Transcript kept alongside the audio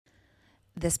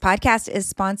This podcast is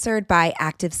sponsored by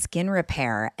Active Skin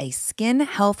Repair, a skin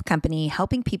health company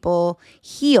helping people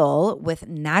heal with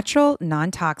natural,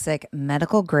 non-toxic,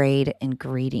 medical-grade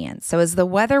ingredients. So as the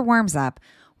weather warms up,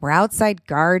 we're outside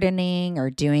gardening or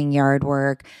doing yard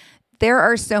work. There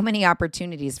are so many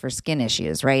opportunities for skin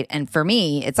issues, right? And for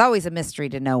me, it's always a mystery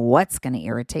to know what's going to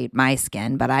irritate my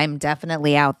skin, but I'm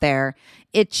definitely out there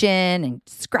itching and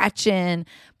scratching.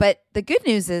 But the good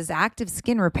news is Active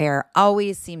Skin Repair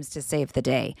always seems to save the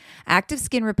day. Active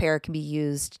Skin Repair can be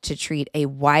used to treat a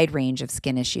wide range of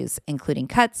skin issues, including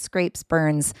cuts, scrapes,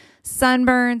 burns,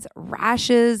 sunburns,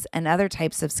 rashes, and other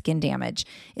types of skin damage.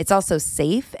 It's also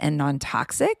safe and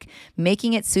non-toxic,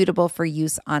 making it suitable for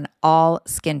use on all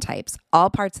skin types, all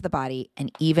parts of the body,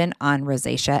 and even on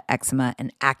rosacea, eczema,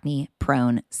 and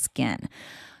acne-prone skin.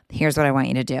 Here's what I want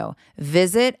you to do.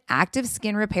 Visit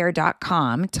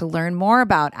ActiveSkinRepair.com to learn more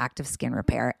about Active Skin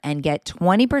Repair and get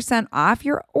 20% off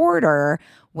your order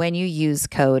when you use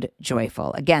code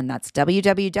JOYFUL. Again, that's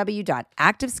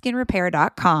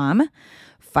www.ActiveSkinRepair.com.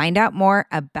 Find out more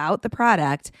about the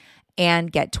product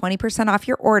and get 20% off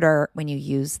your order when you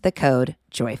use the code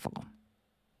JOYFUL.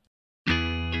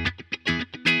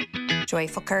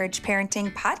 Joyful Courage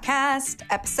Parenting Podcast,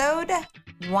 episode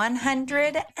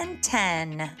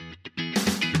 110.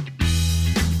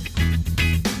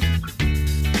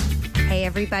 Hey,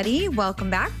 everybody. Welcome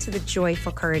back to the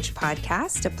Joyful Courage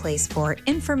Podcast, a place for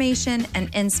information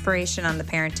and inspiration on the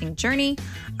parenting journey.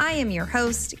 I am your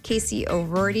host, Casey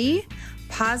O'Rourke,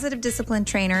 positive discipline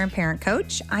trainer and parent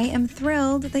coach. I am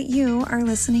thrilled that you are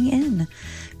listening in.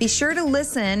 Be sure to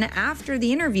listen after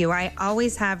the interview. I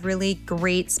always have really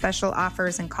great special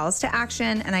offers and calls to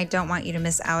action, and I don't want you to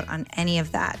miss out on any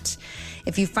of that.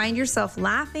 If you find yourself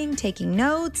laughing, taking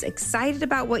notes, excited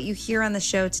about what you hear on the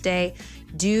show today,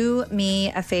 do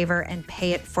me a favor and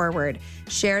pay it forward.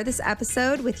 Share this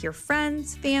episode with your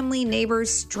friends, family,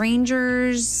 neighbors,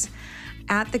 strangers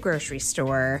at the grocery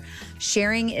store.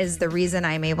 Sharing is the reason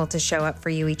I'm able to show up for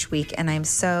you each week, and I'm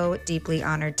so deeply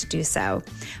honored to do so.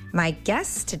 My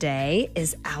guest today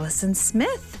is Alison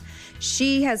Smith.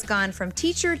 She has gone from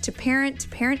teacher to parent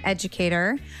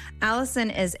educator.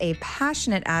 Alison is a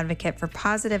passionate advocate for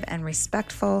positive and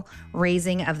respectful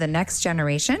raising of the next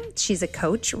generation. She's a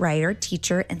coach, writer,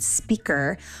 teacher, and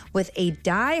speaker with a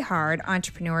die-hard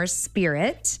entrepreneur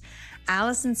spirit.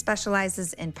 Alison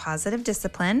specializes in positive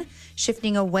discipline,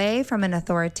 shifting away from an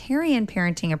authoritarian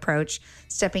parenting approach,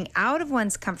 stepping out of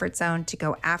one's comfort zone to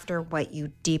go after what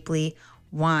you deeply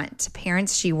want.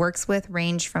 Parents she works with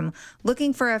range from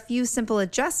looking for a few simple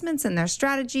adjustments in their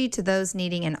strategy to those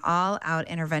needing an all-out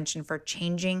intervention for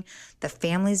changing the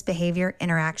family's behavior,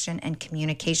 interaction, and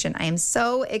communication. I am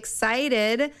so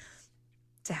excited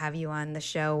to have you on the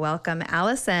show. Welcome,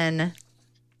 Alison.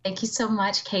 Thank you so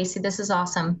much, Casey. This is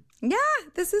awesome. Yeah,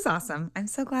 this is awesome. I'm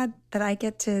so glad that I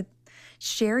get to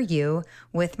share you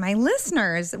with my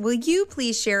listeners. Will you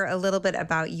please share a little bit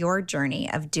about your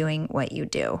journey of doing what you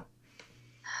do?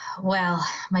 Well,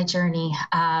 my journey,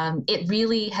 it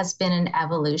really has been an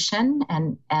evolution,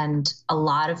 and a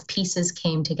lot of pieces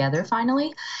came together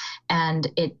finally, and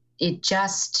it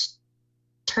just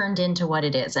turned into what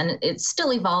it is. And it's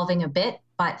still evolving a bit,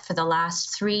 but for the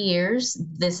last 3 years,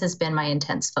 this has been my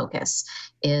intense focus,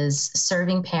 is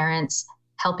serving parents,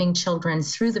 helping children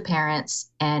through the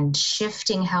parents, and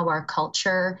shifting how our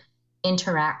culture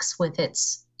interacts with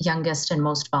its youngest and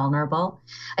most vulnerable.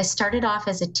 I started off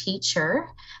as a teacher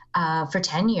for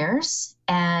 10 years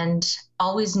and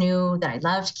always knew that I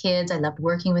loved kids. I loved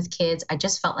working with kids. I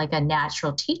just felt like a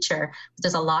natural teacher.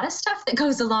 There's a lot of stuff that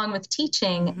goes along with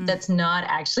teaching that's not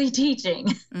actually teaching.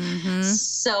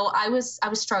 So I was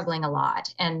struggling a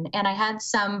lot, and I had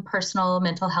some personal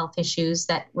mental health issues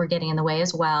that were getting in the way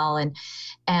as well. And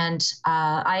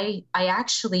I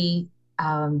actually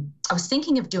I was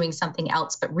thinking of doing something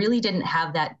else, but really didn't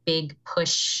have that big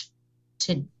push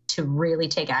to really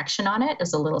take action on it. It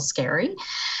was a little scary.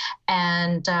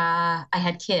 And I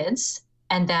had kids,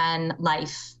 and then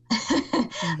life.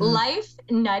 Life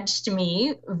nudged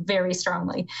me very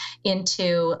strongly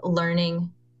into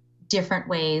learning different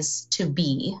ways to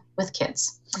be with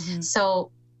kids. So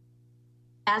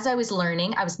as I was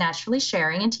learning, I was naturally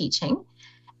sharing and teaching.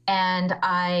 And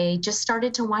I just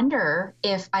started to wonder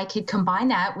if I could combine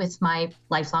that with my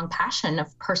lifelong passion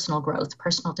of personal growth,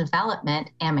 personal development,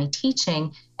 and my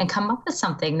teaching, and come up with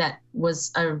something that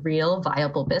was a real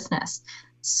viable business.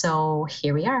 So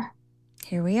here we are.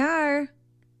 Here we are.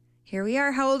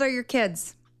 How old are your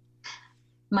kids?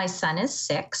 My son is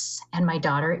 6 and my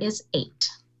daughter is 8.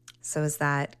 So is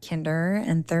that kinder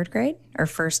and third grade or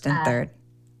first and third?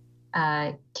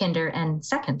 kinder and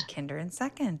second. Kinder and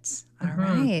second. All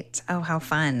right. Oh, how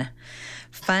fun.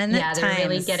 Fun Yeah, they're times.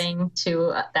 really getting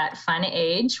to that fun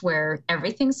age where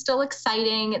everything's still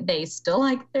exciting. They still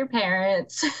like their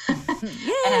parents.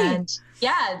 And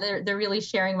yeah, they're really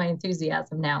sharing my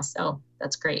enthusiasm now. So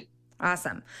that's great.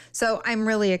 Awesome. So I'm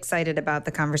really excited about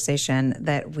the conversation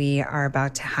that we are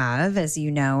about to have. As you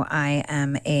know, I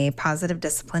am a positive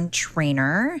discipline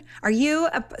trainer.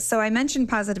 So I mentioned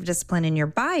positive discipline in your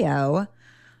bio.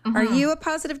 Are you a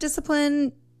positive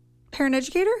discipline parent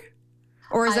educator?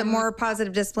 Or is it more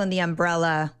positive discipline, the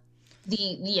umbrella?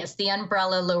 The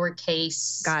umbrella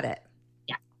lowercase. Got it.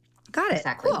 Yeah. Got it.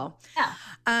 Exactly. Cool. Yeah.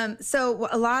 So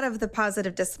a lot of the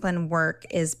positive discipline work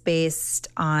is based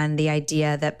on the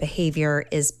idea that behavior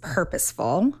is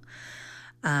purposeful.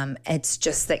 It's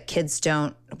just that kids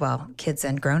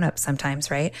and grown-ups sometimes,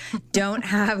 right, don't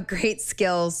have great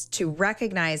skills to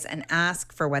recognize and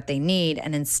ask for what they need.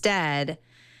 And instead,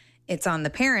 it's on the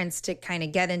parents to kind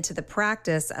of get into the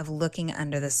practice of looking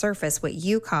under the surface, what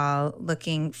you call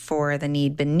looking for the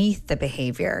need beneath the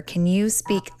behavior. Can you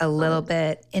speak a little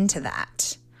bit into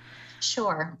that?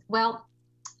 Sure. Well,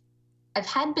 I've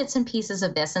had bits and pieces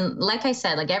of this. And like I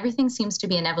said, like everything seems to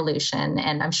be an evolution.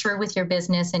 And I'm sure with your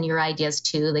business and your ideas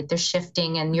too, like they're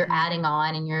shifting and you're adding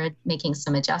on and you're making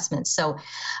some adjustments. So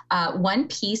one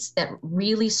piece that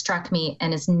really struck me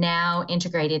and is now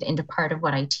integrated into part of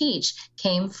what I teach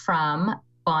came from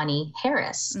Bonnie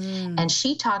Harris. And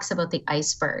she talks about the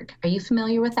iceberg. Are you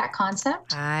familiar with that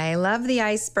concept? I love the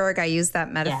iceberg. I use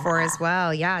that metaphor as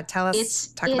well. Yeah. Tell us,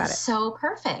 talk about it. It's so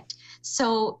perfect.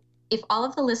 So if all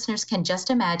of the listeners can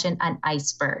just imagine an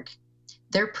iceberg,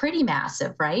 they're pretty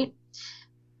massive, right?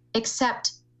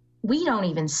 Except we don't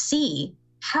even see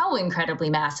how incredibly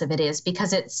massive it is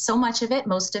because it's so much of it,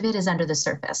 most of it is under the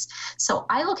surface. So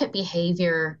I look at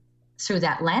behavior through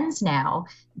that lens now,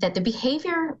 that the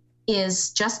behavior is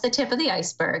just the tip of the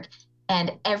iceberg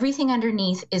and everything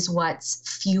underneath is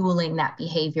what's fueling that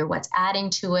behavior, what's adding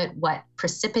to it, what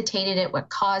precipitated it, what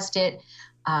caused it,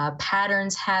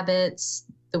 patterns, habits,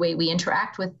 the way we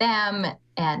interact with them,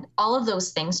 and all of those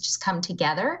things just come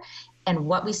together. And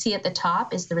what we see at the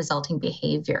top is the resulting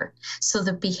behavior. So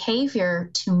the behavior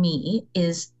to me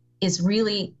is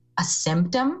really a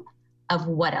symptom of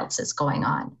what else is going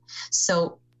on.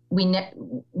 So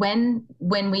when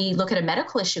we look at a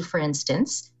medical issue, for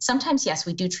instance, sometimes, yes,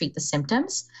 we do treat the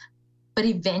symptoms, but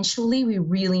eventually we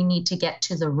really need to get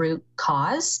to the root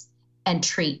cause and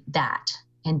treat that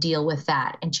and deal with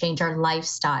that and change our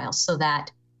lifestyle so that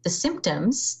the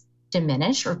symptoms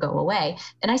diminish or go away.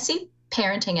 And I see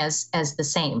parenting as the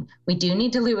same. We do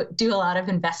need to do a lot of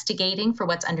investigating for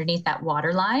what's underneath that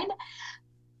waterline,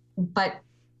 but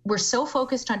we're so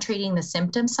focused on treating the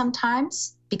symptoms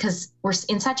sometimes because we're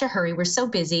in such a hurry, we're so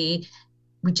busy,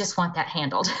 we just want that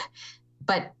handled.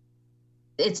 But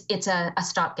it's a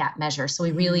stopgap measure. So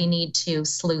we really need to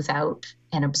sleuth out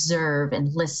and observe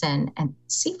and listen and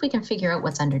see if we can figure out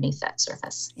what's underneath that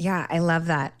surface. Yeah, I love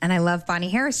that. And I love Bonnie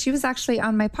Harris. She was actually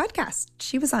on my podcast.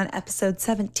 She was on episode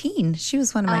 17. She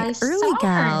was one of my early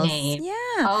gals. Yeah.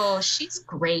 Oh, she's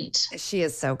great. She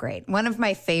is so great. One of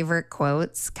my favorite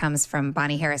quotes comes from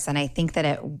Bonnie Harris, and I think that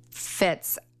it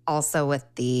fits also with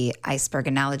the iceberg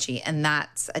analogy. And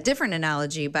that's a different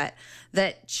analogy, but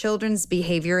that children's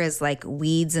behavior is like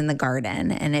weeds in the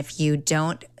garden. And if you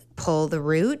don't pull the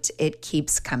root, it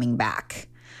keeps coming back.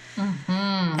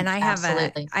 And I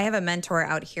have a mentor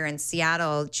out here in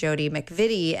Seattle, Jody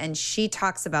McVitie, and she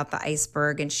talks about the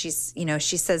iceberg. And she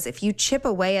says, if you chip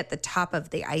away at the top of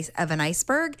an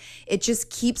iceberg, it just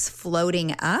keeps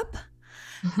floating up.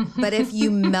 But if you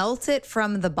melt it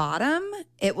from the bottom,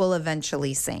 it will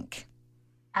eventually sink.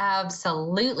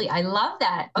 Absolutely. I love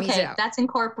that. Okay, that's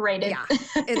incorporated. Yeah,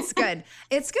 it's good.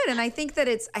 It's good. And I think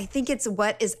it's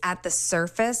what is at the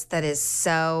surface that is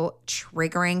so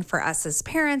triggering for us as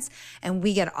parents. And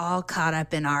we get all caught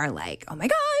up in our like, oh my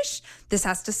gosh, this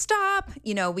has to stop.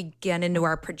 We get into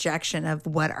our projection of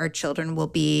what our children will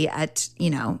be at,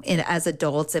 as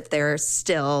adults if they're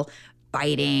still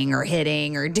biting or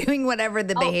hitting or doing whatever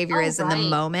the behavior is in the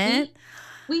moment.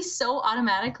 We so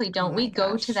automatically, don't we,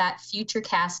 go to that future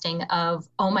casting of,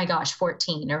 oh my gosh,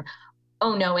 14 or,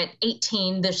 oh no, at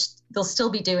 18, they'll still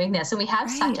be doing this. And we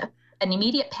have such an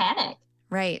immediate panic.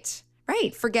 Right.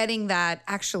 Forgetting that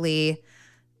actually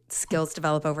skills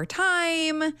develop over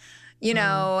time,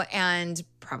 and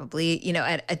probably,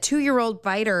 a 2-year-old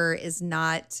biter is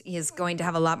going to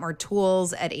have a lot more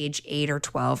tools at age 8 or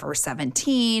 12 or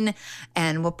 17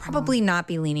 and will probably not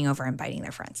be leaning over and biting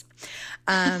their friends.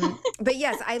 But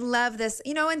yes, I love this,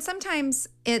 and sometimes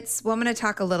I'm going to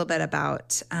talk a little bit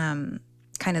about,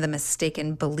 kind of the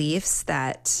mistaken beliefs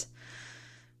that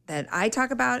I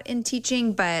talk about in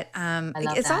teaching, but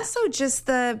it's that. also just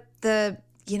the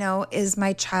is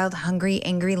my child hungry,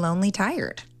 angry, lonely,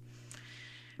 tired?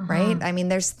 Right? I mean,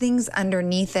 there's things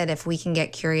underneath it. If we can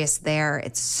get curious there,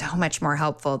 it's so much more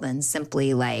helpful than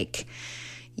simply like,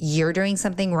 you're doing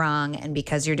something wrong, and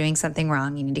because you're doing something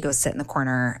wrong, you need to go sit in the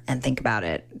corner and think about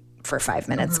it for 5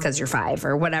 minutes because you're 5,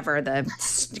 or whatever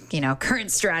the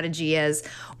current strategy is.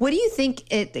 What do you think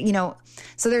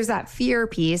so there's that fear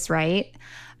piece, right?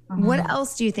 What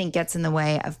else do you think gets in the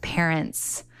way of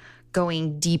parents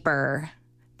going deeper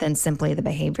than simply the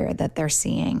behavior that they're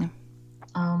seeing?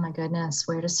 Oh my goodness,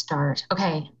 where to start?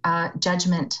 Okay,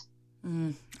 judgment.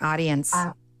 Audience.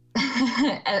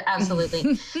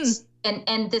 Absolutely.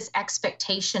 And this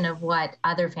expectation of what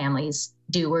other families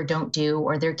do or don't do,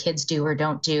 or their kids do or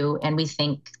don't do. And we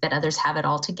think that others have it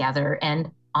all together.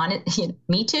 And on it,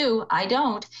 me too, I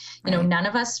don't. None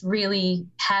of us really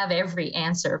have every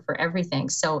answer for everything.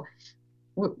 So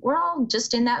we're all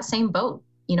just in that same boat.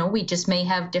 We just may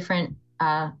have different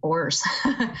oars.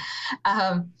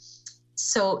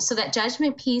 So that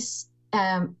judgment piece,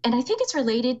 and I think it's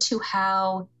related to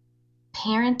how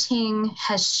parenting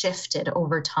has shifted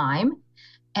over time.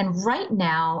 And right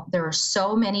now, there are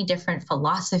so many different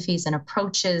philosophies and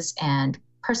approaches and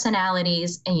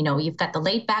personalities. And, you've got the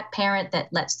laid back parent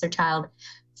that lets their child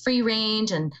free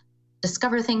range and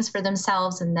discover things for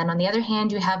themselves. And then on the other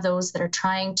hand, you have those that are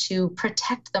trying to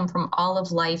protect them from all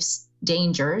of life's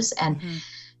dangers. And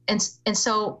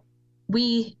so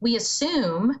we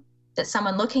assume that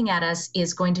someone looking at us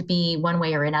is going to be one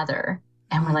way or another.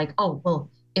 And we're like, oh, well,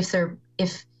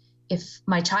 if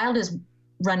my child is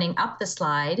running up the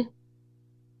slide,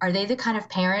 are they the kind of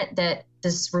parent that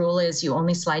this rule is you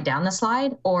only slide down the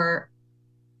slide, or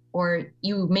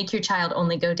you make your child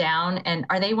only go down? And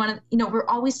are they we're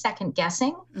always second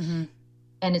guessing.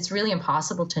 And it's really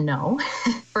impossible to know,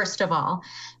 first of all,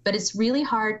 but it's really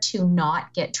hard to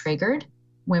not get triggered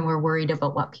when we're worried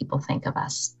about what people think of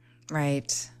us.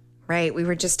 Right. We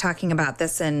were just talking about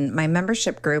this in my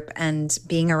membership group, and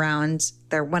being around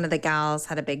there. One of the gals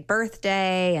had a big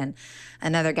birthday, and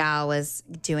another gal was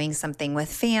doing something with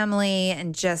family,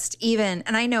 and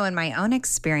and I know in my own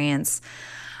experience,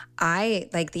 I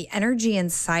like the energy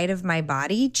inside of my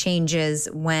body changes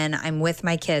when I'm with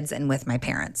my kids and with my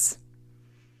parents.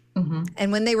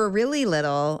 And when they were really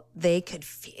little, they could,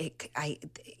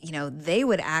 they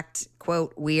would act,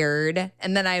 quote, weird.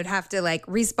 And then I would have to like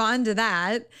respond to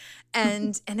that.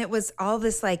 And it was all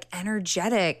this like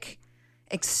energetic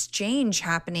exchange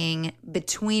happening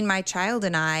between my child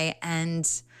and I. And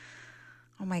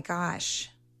oh my gosh.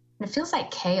 It feels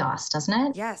like chaos, doesn't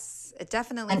it? Yes, it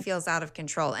definitely feels out of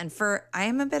control. And I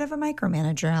am a bit of a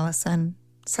micromanager, Alison.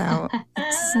 So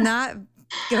it's not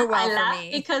go well for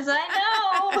me. Because I know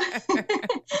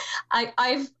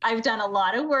I've done a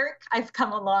lot of work. I've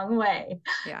come a long way.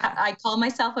 Yeah. I call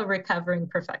myself a recovering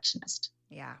perfectionist.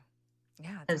 Yeah.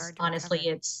 Because honestly,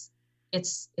 it's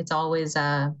always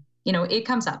it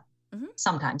comes up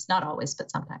sometimes, not always, but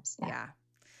sometimes. Yeah.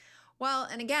 Well,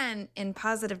 and again, in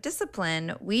positive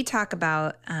discipline, we talk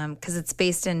about because it's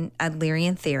based in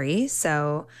Adlerian theory.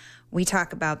 So we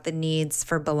talk about the needs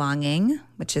for belonging,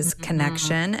 which is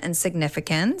connection and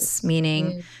significance,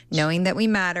 meaning knowing that we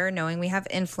matter, knowing we have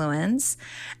influence.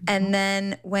 And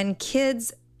then when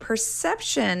kids'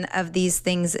 perception of these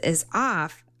things is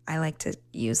off, I like to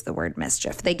use the word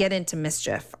mischief. They get into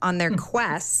mischief on their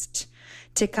quest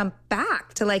to come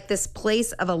back to like this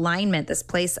place of alignment, this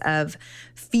place of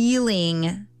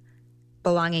feeling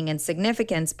belonging and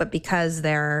significance. But because they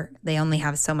only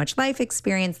have so much life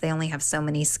experience, they only have so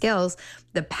many skills,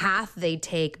 the path they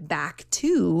take back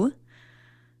to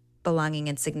belonging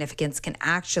and significance can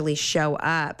actually show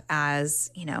up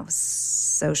as,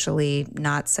 socially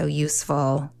not so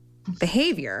useful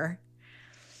behavior.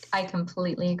 I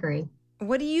completely agree.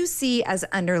 What do you see as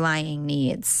underlying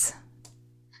needs?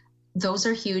 Those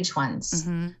are huge ones.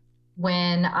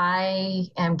 When I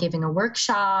am giving a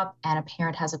workshop and a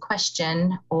parent has a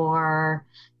question, or,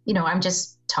 I'm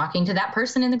just talking to that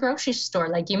person in the grocery store,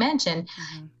 like you mentioned,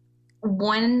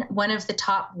 one of the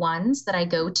top ones that I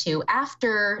go to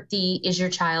after is your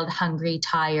child hungry,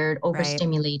 tired,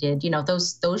 overstimulated,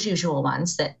 those usual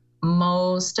ones that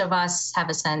most of us have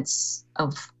a sense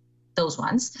of those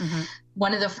ones.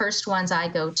 One of the first ones I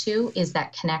go to is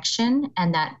that connection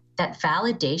and that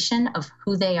validation of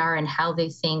who they are and how they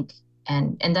think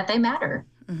and that they matter.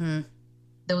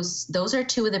 Those are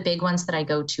two of the big ones that I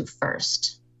go to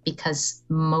first, because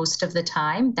most of the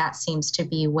time that seems to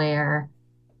be where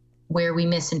we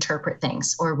misinterpret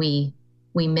things, or we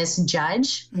we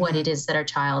misjudge what it is that our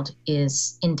child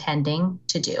is intending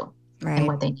to do and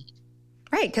what they need.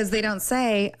 Right, because they don't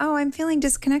say, "Oh, I'm feeling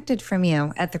disconnected from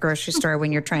you" at the grocery store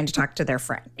when you're trying to talk to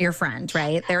your friend,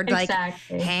 right? They're like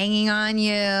hanging on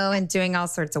you and doing all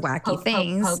sorts of wacky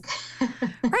things. Poke.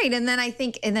 Right, and then I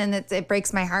think, it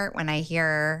breaks my heart when I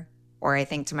hear, or I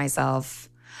think to myself,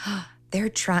 they're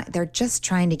just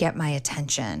trying to get my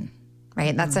attention, right?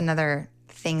 Mm-hmm. That's another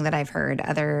thing that I've heard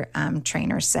other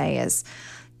trainers say is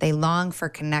they long for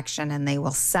connection and they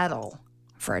will settle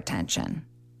for attention.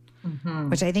 Mm-hmm.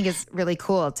 Which I think is really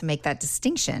cool to make that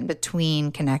distinction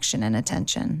between connection and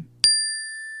attention.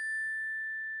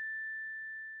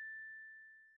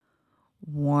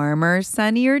 Warmer,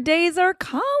 sunnier days are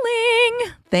calling.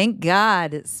 Thank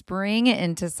God. Spring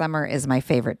into summer is my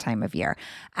favorite time of year.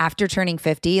 After turning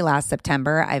 50 last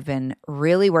September, I've been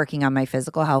really working on my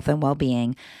physical health and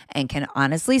well-being and can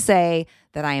honestly say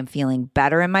that I am feeling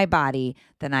better in my body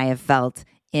than I have felt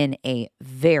in a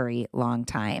very long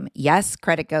time. Yes,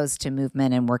 credit goes to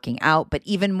movement and working out, but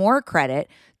even more credit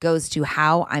goes to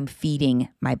how I'm feeding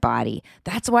my body.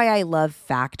 That's why I love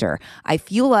Factor. I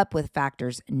fuel up with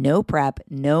Factor's no prep,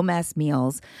 no mess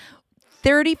meals,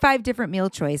 35 different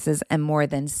meal choices, and more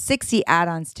than 60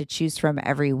 add-ons to choose from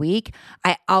every week.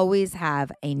 I always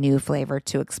have a new flavor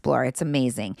to explore. It's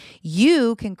amazing.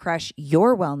 You can crush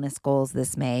your wellness goals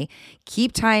this May,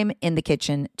 keep time in the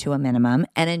kitchen to a minimum,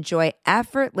 and enjoy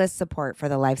effortless support for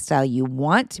the lifestyle you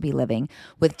want to be living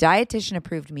with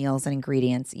dietitian-approved meals and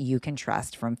ingredients you can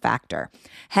trust from Factor.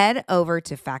 Head over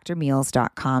to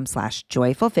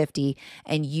factormeals.com/joyful50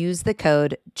 and use the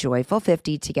code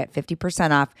joyful50 to get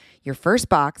 50% off your first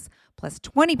box plus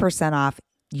 20% off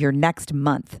your next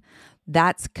month.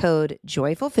 That's code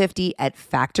joyful50 at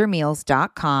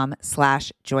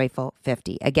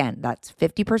factormeals.com/joyful50. Again, that's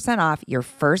 50% off your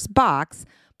first box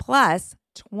plus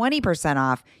 20%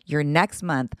 off your next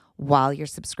month while your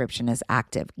subscription is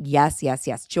active. Yes, yes,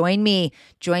 yes. Join me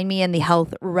in the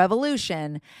health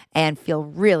revolution and feel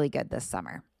really good this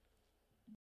summer.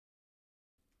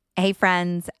 Hey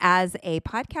friends, as a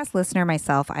podcast listener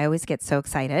myself, I always get so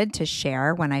excited to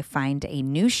share when I find a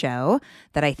new show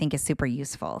that I think is super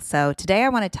useful. So today I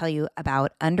want to tell you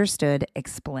about Understood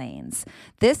Explains.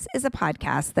 This is a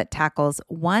podcast that tackles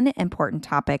one important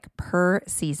topic per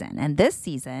season. And this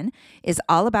season is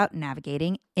all about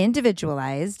navigating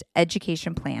individualized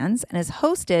education plans and is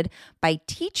hosted by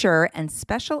teacher and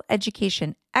special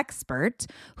education expert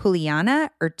Juliana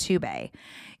Urtube.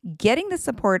 Getting the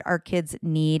support our kids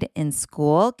need in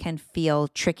school can feel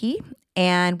tricky,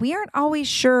 and we aren't always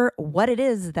sure what it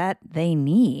is that they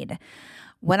need.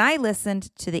 When I listened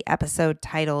to the episode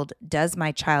titled, "Does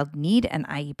My Child Need an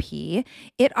IEP?"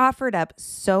 it offered up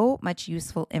so much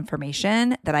useful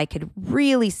information that I could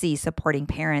really see supporting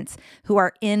parents who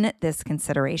are in this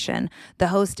consideration. The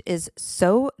host is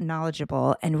so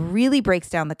knowledgeable and really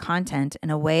breaks down the content in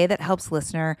a way that helps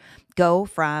listener go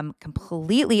from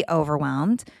completely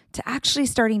overwhelmed to actually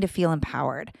starting to feel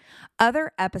empowered.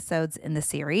 Other episodes in the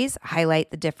series highlight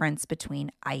the difference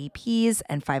between IEPs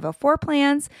and 504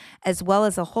 plans, as well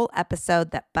as a whole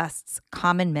episode that busts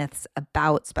common myths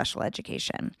about special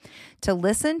education. To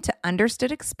listen to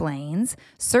Understood Explains,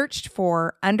 search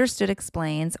for Understood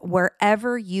Explains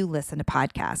wherever you listen to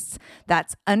podcasts.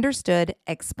 That's Understood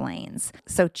Explains.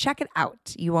 So check it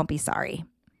out. You won't be sorry.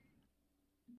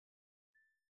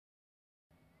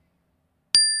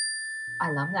 I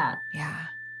love that. Yeah.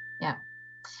 Yeah.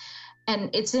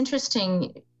 And it's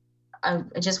interesting. I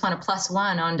just want to plus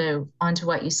one onto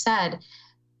what you said.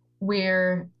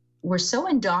 We're so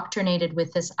indoctrinated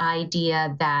with this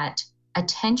idea that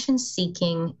attention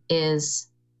seeking is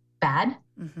bad,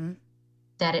 mm-hmm.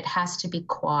 that it has to be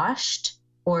quashed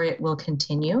or it will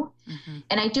continue. Mm-hmm.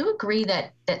 And I do agree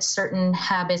that certain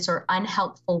habits or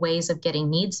unhelpful ways of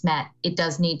getting needs met, it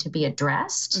does need to be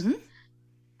addressed. Mm-hmm.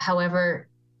 However,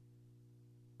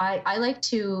 I like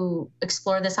to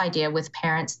explore this idea with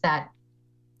parents that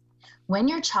when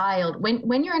your child,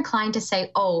 when you're inclined to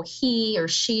say, oh, he or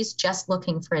she's just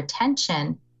looking for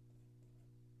attention,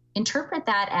 interpret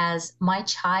that as my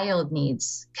child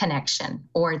needs connection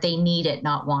or they need it,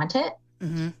 not want it.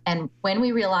 Mm-hmm. And when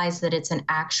we realize that it's an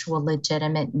actual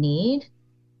legitimate need,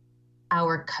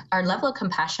 our level of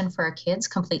compassion for our kids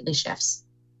completely shifts.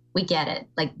 We get it.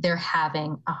 Like they're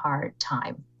having a hard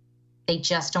time. They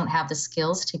just don't have the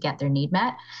skills to get their need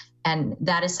met. And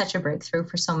that is such a breakthrough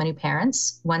for so many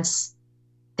parents once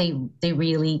they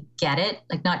really get it,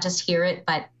 like not just hear it,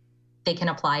 but they can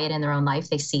apply it in their own life.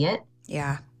 They see it.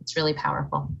 Yeah. It's really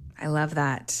powerful. I love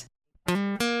that.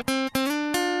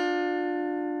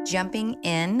 Jumping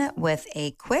in with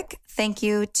a quick thank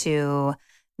you to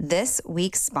this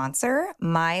week's sponsor,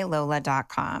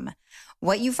 mylola.com.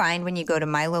 What you find when you go to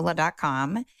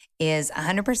mylola.com is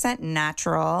 100%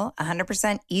 natural,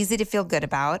 100% easy to feel good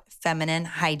about feminine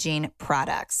hygiene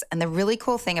products. And the really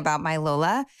cool thing about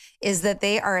MyLola is that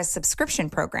they are a subscription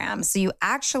program. So you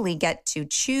actually get to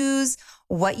choose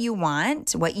what you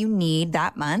want, what you need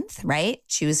that month, right?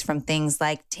 Choose from things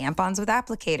like tampons with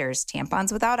applicators,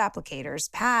 tampons without applicators,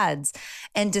 pads,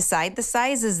 and decide the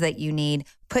sizes that you need.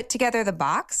 Put together the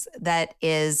box that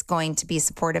is going to be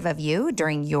supportive of you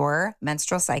during your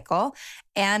menstrual cycle.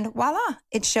 And voila,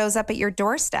 it shows up at your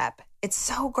doorstep. It's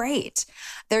so great.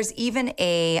 There's even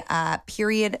a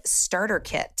period starter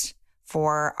kit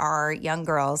for our young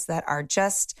girls that are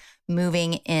just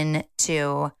moving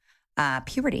into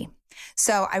puberty.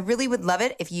 So I really would love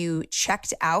it if you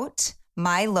checked out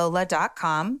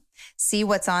mylola.com, see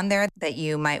what's on there that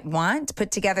you might want, put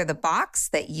together the box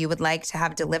that you would like to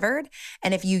have delivered.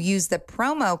 And if you use the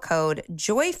promo code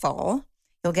JOYFUL,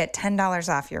 you'll get $10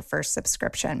 off your first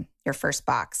subscription, your first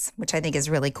box, which I think is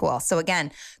really cool. So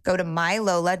again, go to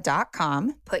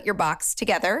mylola.com, put your box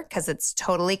together because it's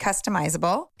totally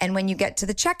customizable. And when you get to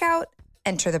the checkout,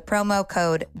 enter the promo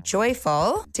code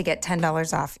JOYFUL to get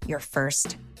 $10 off your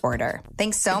first order.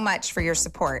 Thanks so much for your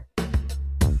support.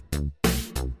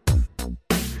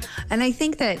 And I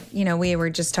think that, we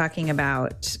were just talking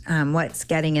about what's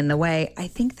getting in the way. I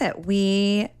think that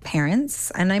we parents,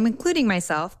 and I'm including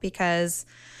myself because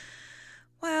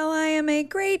while I am a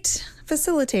great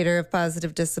facilitator of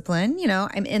positive discipline,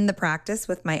 I'm in the practice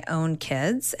with my own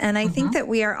kids. And I think that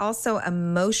we are also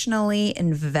emotionally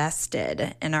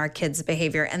invested in our kids'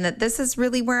 behavior, and that this is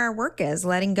really where our work is,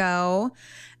 letting go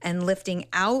and lifting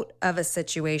out of a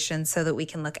situation so that we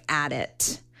can look at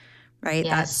it. Right?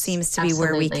 Yes, that seems to absolutely.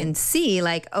 be where we can see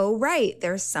like, oh, right,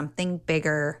 there's something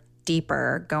bigger,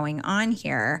 deeper going on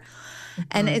here.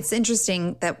 And it's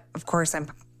interesting that, of course, I'm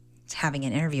having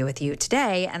an interview with you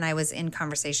today. And I was in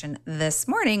conversation this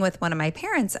morning with one of my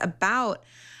parents about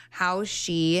how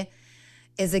she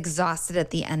is exhausted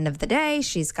at the end of the day.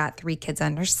 She's got 3 kids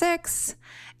under 6.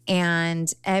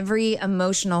 And every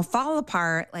emotional fall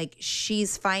apart, like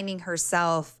she's finding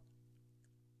herself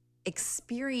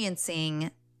experiencing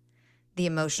the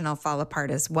emotional fall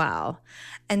apart as well.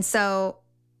 And so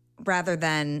rather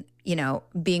than,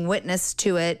 being witness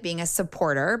to it, being a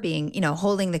supporter, being,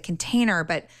 holding the container,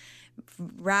 but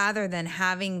rather than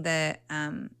having the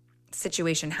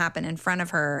situation happen in front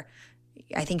of her,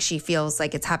 I think she feels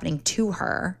like it's happening to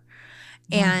her.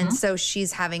 And so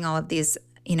she's having all of these,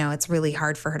 it's really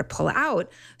hard for her to pull out.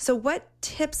 So what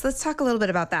tips, let's talk a little bit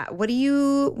about that. What do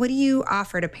you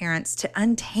offer to parents to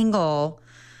untangle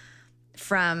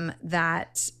from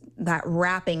that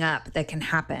wrapping up that can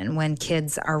happen when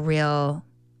kids are real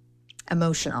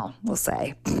emotional, we'll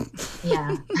say?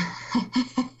 Yeah.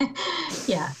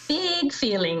 Yeah. Big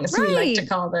feelings, Right. we like to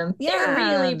call them. Yeah. They're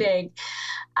really big.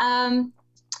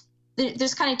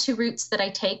 There's kind of 2 routes that I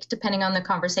take depending on the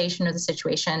conversation or the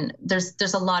situation.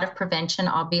 There's a lot of prevention,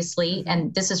 obviously,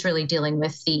 and this is really dealing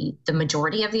with the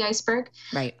majority of the iceberg.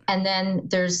 Right. And then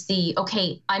there's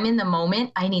okay, I'm in the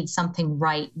moment, I need something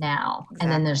right now. Exactly.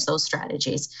 And then there's those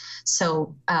strategies.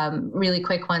 So really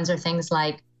quick ones are things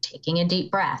like taking a deep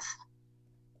breath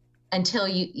until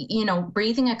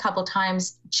breathing a couple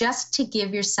times just to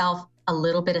give yourself a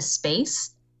little bit of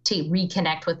space to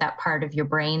reconnect with that part of your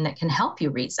brain that can help you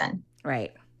reason.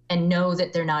 Right. And know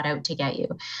that they're not out to get you.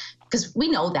 Because we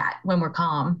know that when we're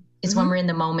calm, it's when we're in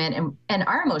the moment and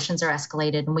our emotions are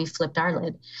escalated and we flipped our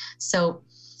lid. So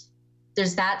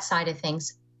there's that side of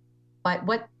things. But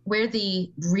where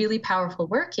the really powerful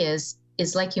work is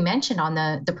like you mentioned on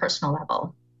the personal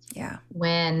level. Yeah.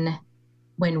 When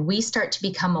we start to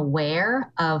become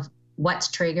aware of what's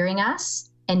triggering us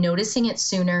and noticing it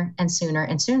sooner and sooner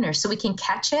and sooner, so we can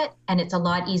catch it, and it's a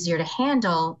lot easier to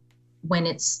handle when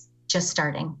it's just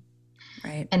starting.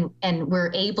 Right. And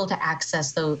we're able to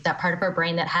access that part of our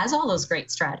brain that has all those great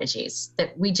strategies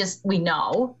that we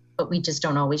know, but we just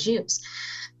don't always use.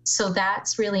 So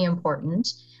that's really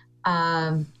important.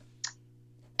 And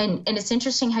it's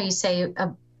interesting how you say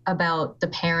about the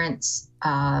parents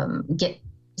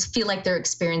feel like they're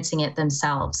experiencing it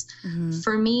themselves.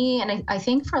 For me, and I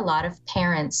think for a lot of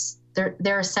parents, there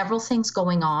are several things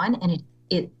going on, and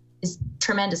it is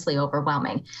tremendously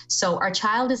overwhelming. So our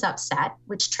child is upset,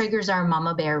 which triggers our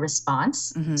mama bear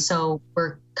response. So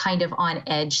we're kind of on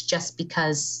edge just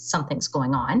because something's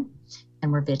going on,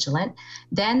 and we're vigilant.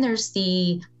 Then there's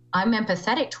I'm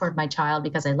empathetic toward my child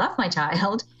because I love my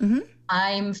child.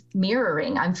 I'm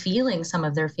feeling some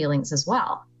of their feelings as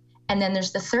well. And then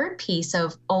there's the third piece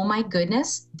of, oh my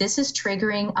goodness, this is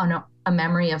triggering on a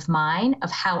memory of mine of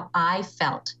how I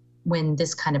felt when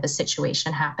this kind of a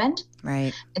situation happened.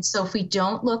 Right. And so if we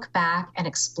don't look back and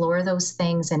explore those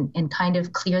things and kind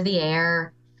of clear the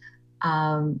air,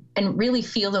 and really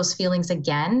feel those feelings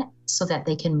again so that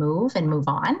they can move and move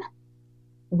on,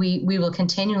 we will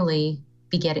continually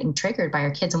be getting triggered by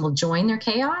our kids, and we'll join their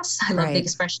chaos. I love the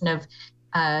expression of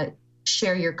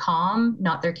share your calm,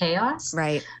 not their chaos.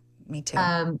 Right. Me too.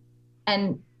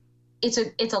 And it's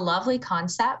a lovely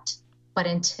concept, but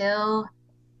until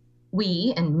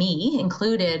we, and me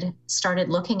included, started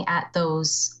looking at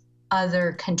those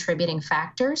other contributing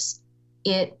factors,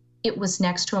 it was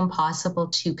next to impossible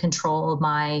to control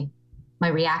my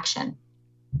reaction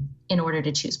in order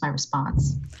to choose my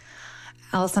response.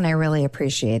 Alison, I really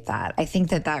appreciate that. I think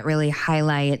that really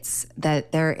highlights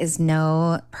that there is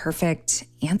no perfect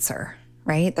answer,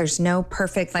 right? There's no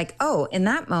perfect, like, oh, in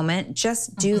that moment,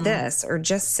 just do this or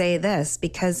just say this,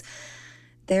 because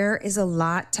there is a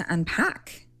lot to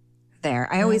unpack there.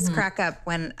 I always crack up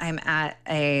when I'm at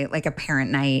a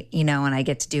parent night, and I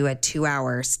get to do a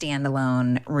 2-hour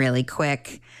standalone, really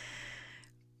quick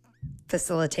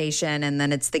facilitation, and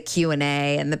then it's the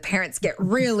Q&A, and the parents get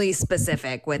really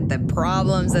specific with the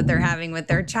problems that they're having with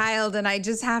their child, and I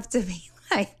just have to be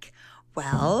like,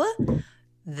 well,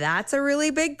 that's a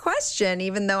really big question,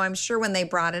 even though I'm sure when they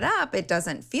brought it up, it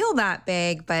doesn't feel that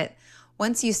big, but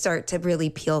once you start to really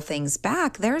peel things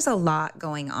back, there's a lot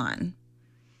going on.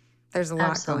 There's a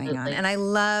lot going on. And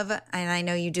I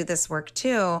know you do this work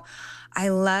too, I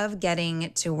love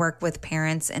getting to work with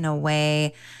parents in a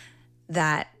way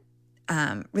that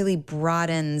really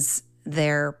broadens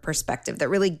their perspective, that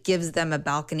really gives them a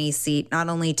balcony seat, not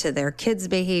only to their kids'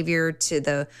 behavior, to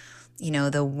the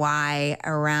why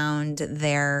around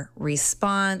their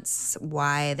response,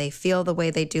 why they feel the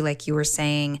way they do, like you were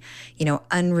saying,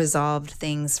 unresolved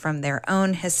things from their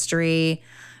own history.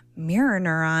 Mirror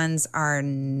neurons are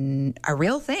a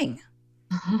real thing.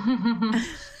 And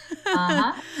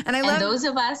I love those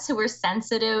of us who are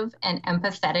sensitive and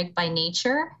empathetic by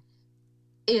nature.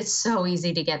 It's so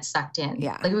easy to get sucked in.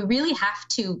 Yeah. Like, we really have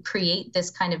to create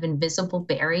this kind of invisible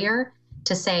barrier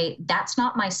to say, that's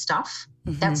not my stuff.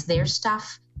 That's their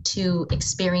stuff to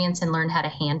experience and learn how to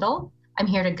handle. I'm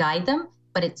here to guide them,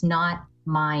 but it's not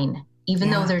mine. Even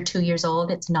though they're 2 years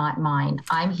old, it's not mine.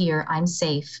 I'm here. I'm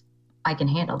safe. I can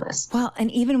handle this. Well, and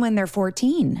even when they're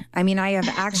 14, I mean, I have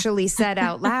actually said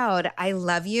out loud, I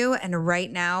love you. And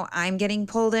right now I'm getting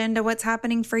pulled into what's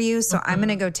happening for you. So I'm going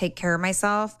to go take care of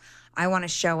myself. I want to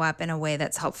show up in a way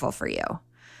that's helpful for you.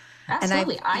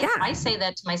 Absolutely. I say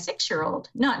that to my 6-year-old,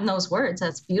 not in those words.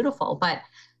 That's beautiful. But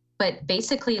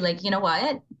basically, like, you know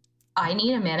what? I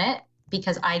need a minute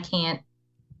because I can't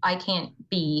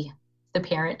be the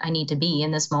parent I need to be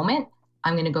in this moment.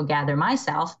 I'm going to go gather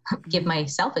myself, give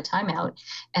myself a timeout,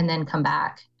 and then come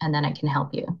back, and then I can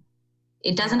help you.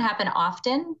 It doesn't happen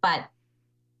often, but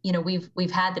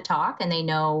we've had the talk, and they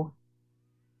know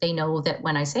that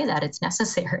when I say that, it's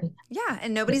necessary. Yeah,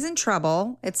 and nobody's in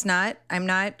trouble. I'm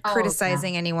not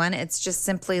criticizing anyone. It's just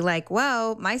simply like,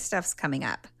 well, my stuff's coming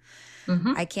up.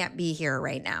 I can't be here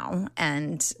right now.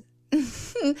 And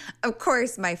of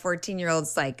course, my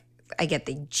 14-year-old's like, I get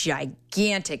the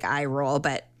gigantic eye roll,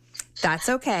 but that's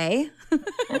okay.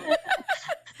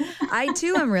 I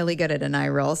too am really good at an eye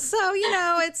roll. So,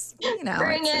 it's,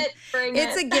 bring it.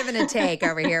 It's a give and a take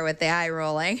over here with the eye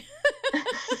rolling.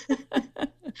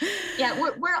 Yeah,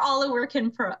 we're all a work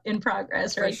in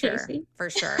progress, right, Casey? For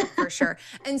sure.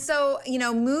 And so,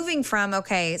 moving from,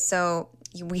 so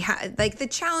we have like the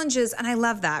challenges, and I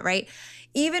love that, right?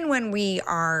 Even when we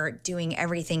are doing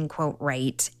everything, quote,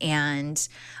 right, and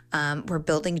we're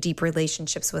building deep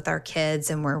relationships with our kids,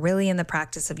 and we're really in the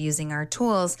practice of using our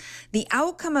tools, the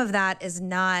outcome of that is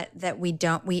not that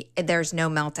there's no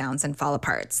meltdowns and fall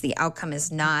aparts. The outcome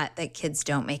is not that kids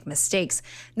don't make mistakes,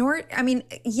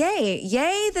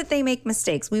 yay that they make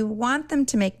mistakes. We want them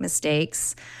to make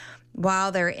mistakes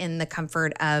while they're in the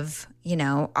comfort of,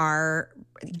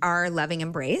 our loving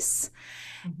embrace.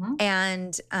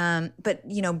 And, but,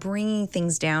 bringing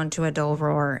things down to a dull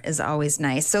roar is always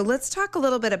nice. So let's talk a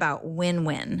little bit about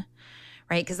win-win,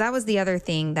 right? Because that was the other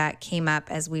thing that came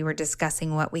up as we were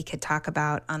discussing what we could talk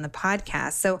about on the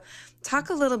podcast. So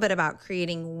talk a little bit about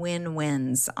creating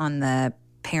win-wins on the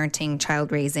parenting,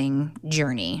 child raising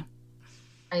journey.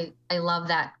 I love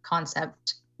that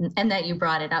concept and that you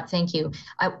brought it up. Thank you.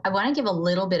 I want to give a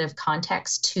little bit of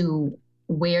context to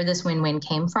where this win-win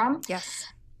came from. Yes.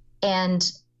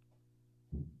 And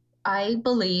I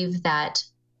believe that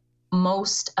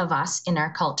most of us in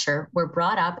our culture were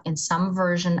brought up in some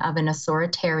version of an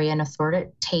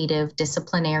authoritative,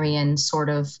 disciplinarian sort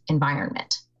of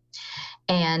environment.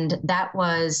 And that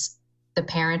was, the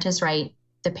parent is right.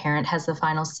 The parent has the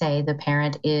final say. The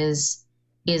parent is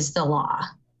the law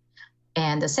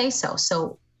and the say so.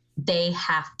 So they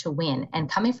have to win. And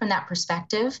coming from that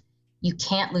perspective, you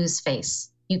can't lose face.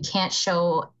 You can't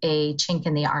show a chink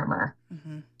in the armor.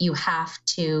 Mm-hmm. You have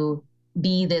to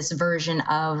be this version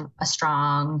of a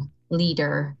strong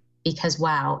leader, because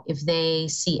wow, if they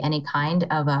see any kind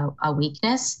of a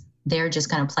weakness, they're just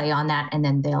going to play on that and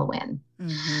then they'll win.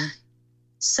 Mm-hmm.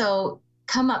 So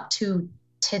come up to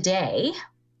today,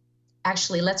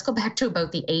 actually, let's go back to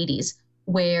about the 80s,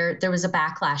 where there was a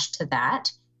backlash to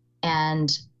that.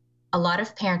 And a lot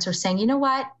of parents are saying, you know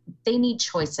what, they need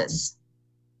choices.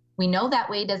 We know that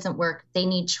way doesn't work. They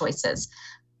need choices.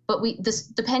 But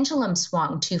the pendulum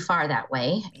swung too far that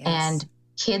way. Yes. And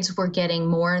kids were getting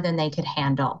more than they could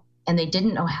handle, and they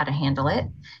didn't know how to handle it.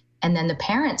 And then the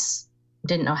parents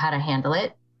didn't know how to handle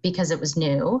it because it was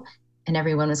new and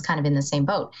everyone was kind of in the same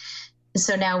boat.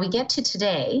 So now we get to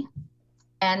today,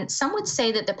 and some would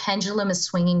say that the pendulum is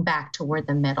swinging back toward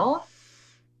the middle.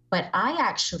 But I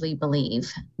actually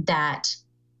believe that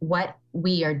what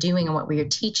we are doing and what we are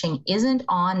teaching isn't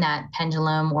on that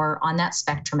pendulum or on that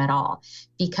spectrum at all.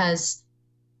 Because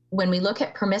when we look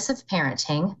at permissive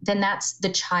parenting, then that's the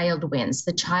child wins.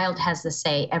 The child has the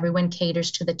say. Everyone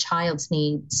caters to the child's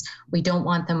needs. We don't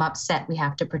want them upset. We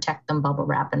have to protect them, bubble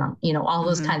wrap, and all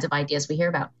those kinds of ideas we hear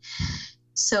about.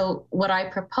 So what I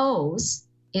propose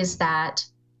is that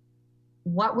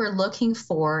what we're looking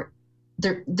for,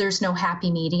 there's no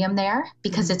happy medium there,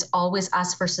 because it's always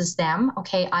us versus them.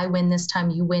 Okay, I win this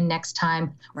time, you win next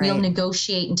time. Right. We'll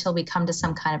negotiate until we come to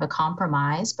some kind of a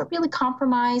compromise, but really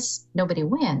compromise, nobody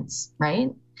wins, right?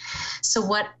 So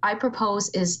what I propose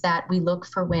is that we look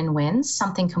for win-wins,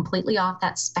 something completely off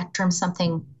that spectrum,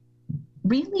 something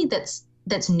really that's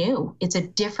new. It's a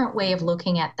different way of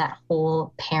looking at that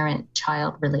whole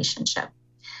parent-child relationship.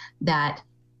 That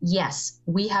yes,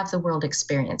 we have the world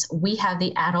experience. We have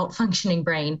the adult functioning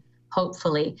brain,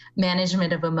 hopefully,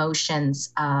 management of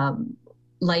emotions,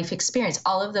 life experience,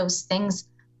 all of those things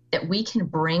that we can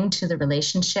bring to the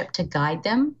relationship to guide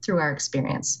them through our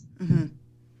experience. Mm-hmm.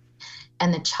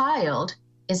 And the child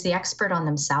is the expert on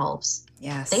themselves.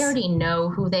 Yes. They already know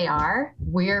who they are.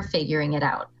 We're figuring it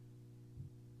out.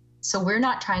 So we're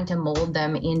not trying to mold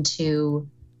them into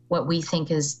what we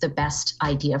think is the best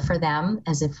idea for them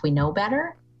as if we know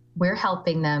better. We're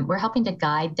helping to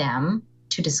guide them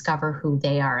to discover who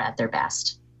they are at their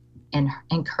best and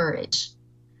encourage.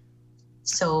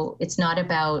 So it's not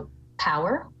about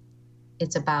power.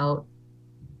 It's about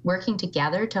working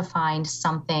together to find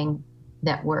something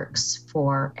that works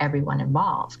for everyone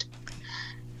involved.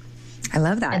 I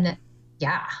love that. And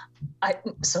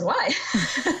so do I.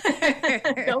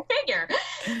 Go figure.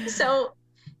 So,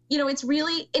 it's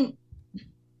really,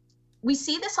 we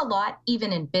see this a lot,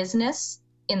 even in business,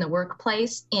 in the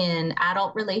workplace, in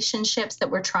adult relationships, that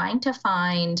we're trying to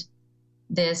find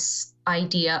this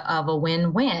idea of a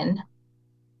win-win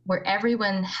where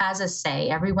everyone has a say,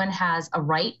 everyone has a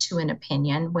right to an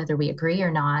opinion, whether we agree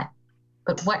or not.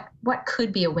 But what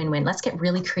could be a win-win? Let's get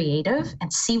really creative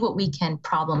and see what we can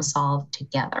problem solve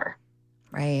together.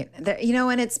 Right.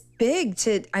 And it's big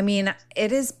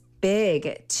it is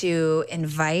big to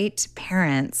invite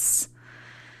parents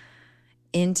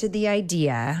into the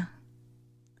idea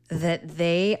that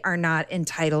they are not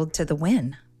entitled to the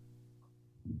win.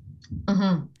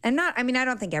 Mm-hmm. And I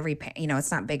don't think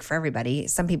it's not big for everybody.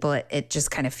 Some people, it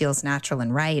just kind of feels natural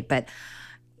and right. But,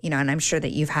 and I'm sure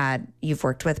that you've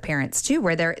worked with parents too,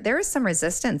 where there is some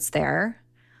resistance there.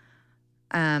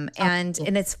 And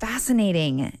it's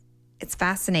fascinating. It's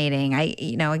fascinating.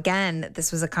 Again,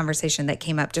 this was a conversation that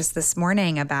came up just this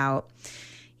morning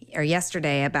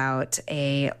yesterday about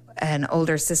an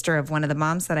older sister of one of the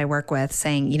moms that I work with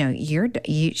saying,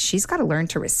 she's got to learn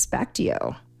to respect you,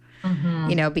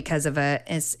 mm-hmm. Because of an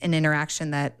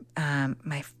interaction that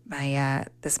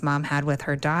this mom had with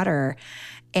her daughter.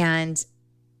 And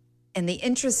the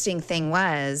interesting thing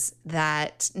was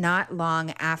that not long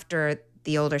after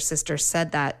the older sister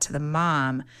said that to the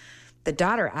mom, the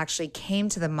daughter actually came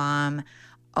to the mom,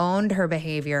 owned her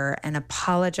behavior, and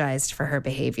apologized for her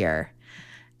behavior.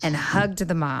 And hugged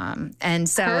the mom. And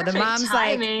so the mom's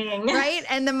timing. Like, right?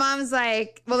 And the mom's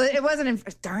like, well, it wasn't in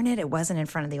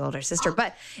front of the older sister,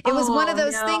 but it was one of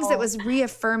those things that was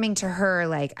reaffirming to her,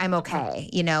 like, I'm okay.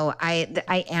 I'm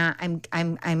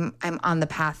on the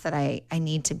path that I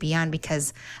need to be on,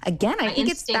 because again, I think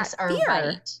it's that fear.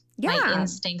 Right. Yeah. My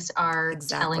instincts are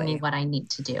telling me what I need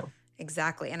to do.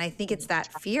 Exactly. And I think it's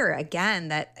that fear again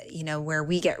that, where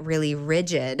we get really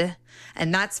rigid.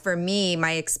 And that's for me,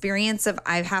 my experience of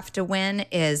I have to win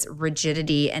is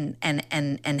rigidity and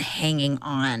hanging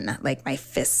on. Like my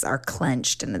fists are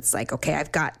clenched and it's like, okay,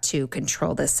 I've got to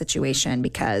control this situation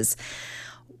because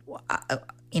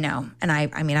and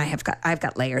I've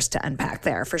got layers to unpack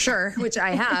there for sure, which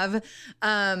I have.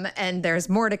 And there's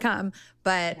more to come.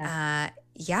 But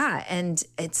yeah, and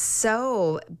it's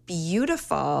so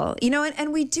beautiful,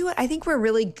 and we do it. I think we're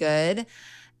really good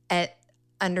at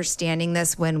understanding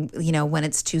this when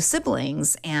it's two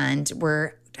siblings and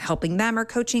we're helping them or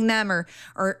coaching them or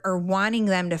wanting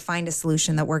them to find a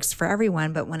solution that works for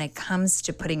everyone. But when it comes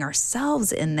to putting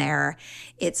ourselves in there,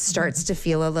 it starts to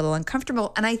feel a little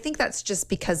uncomfortable. And I think that's just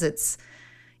because it's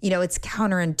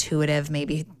counterintuitive,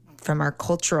 maybe from our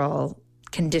cultural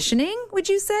conditioning, would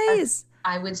you say?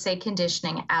 I would say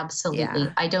conditioning. Absolutely.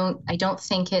 Yeah. I don't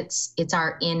think it's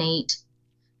our innate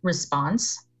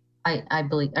response. I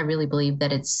really believe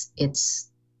that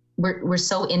we're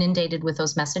so inundated with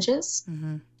those messages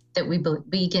that we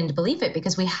begin to believe it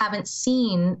because we haven't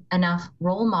seen enough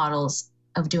role models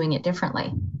of doing it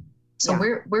differently. So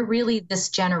we're really this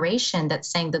generation that's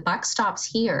saying the buck stops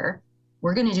here.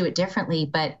 We're going to do it differently,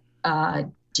 but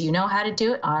do you know how to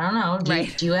do it? I don't know.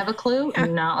 Do you have a clue?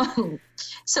 No.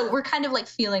 So we're kind of like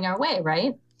feeling our way,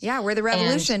 right? Yeah, we're the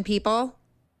revolution, people.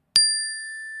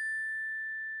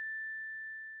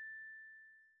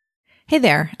 Hey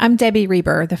there, I'm Debbie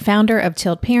Reber, the founder of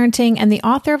Tilt Parenting and the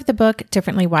author of the book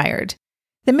Differently Wired.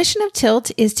 The mission of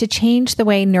Tilt is to change the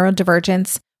way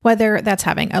neurodivergence, whether that's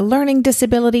having a learning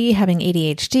disability, having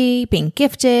ADHD, being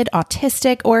gifted,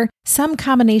 autistic, or some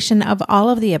combination of all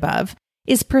of the above,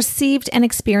 is perceived and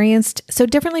experienced so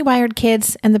differently wired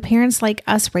kids and the parents like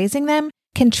us raising them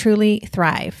can truly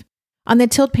thrive. On the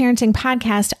Tilt Parenting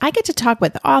podcast, I get to talk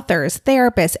with authors,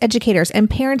 therapists, educators, and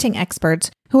parenting experts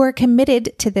who are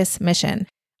committed to this mission.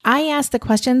 I ask the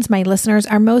questions my listeners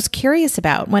are most curious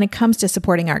about when it comes to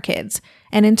supporting our kids.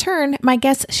 And in turn, my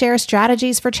guests share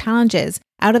strategies for challenges,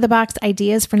 out-of-the-box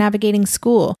ideas for navigating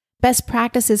school, best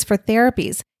practices for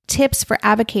therapies, tips for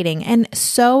advocating, and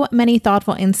so many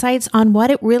thoughtful insights on what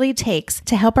it really takes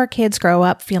to help our kids grow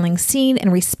up feeling seen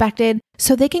and respected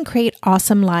so they can create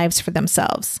awesome lives for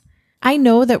themselves. I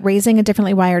know that raising a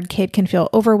differently wired kid can feel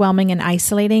overwhelming and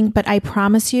isolating, but I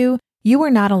promise you, you are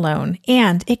not alone,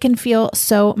 and it can feel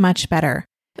so much better.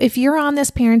 If you're on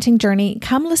this parenting journey,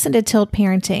 come listen to Tilt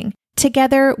Parenting.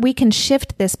 Together, we can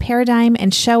shift this paradigm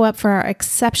and show up for our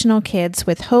exceptional kids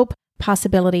with hope,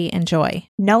 possibility, and joy.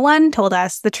 No one told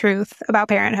us the truth about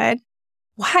parenthood.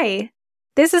 Why?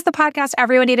 This is the podcast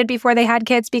everyone needed before they had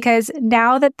kids because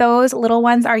now that those little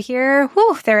ones are here,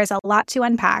 there is a lot to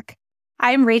unpack.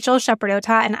 I'm Rachel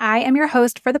Shepardota, and I am your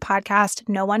host for the podcast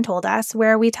No One Told Us,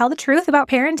 where we tell the truth about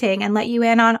parenting and let you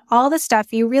in on all the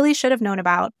stuff you really should have known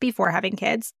about before having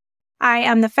kids. I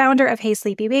am the founder of Hey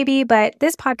Sleepy Baby, but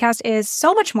this podcast is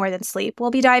so much more than sleep. We'll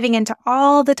be diving into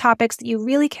all the topics that you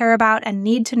really care about and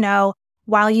need to know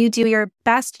while you do your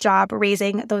best job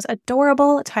raising those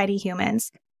adorable, tiny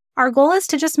humans. Our goal is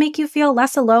to just make you feel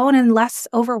less alone and less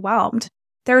overwhelmed.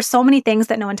 There are so many things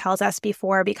that no one tells us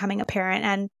before becoming a parent,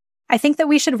 and I think that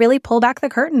we should really pull back the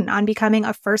curtain on becoming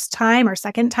a first-time or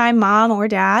second-time mom or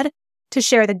dad to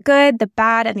share the good, the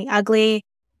bad, and the ugly.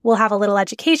 We'll have a little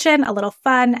education, a little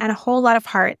fun, and a whole lot of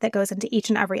heart that goes into each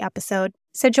and every episode.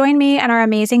 So join me and our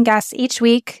amazing guests each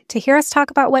week to hear us talk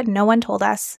about what no one told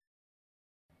us.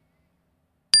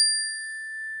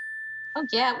 Oh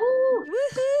yeah, woo!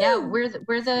 Woohoo! Yeah,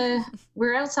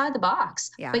 we're outside the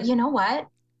box. Yeah. But you know what?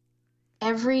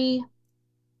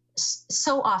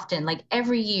 So often, like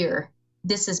every year,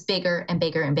 this is bigger and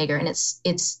bigger and bigger, and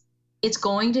it's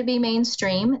going to be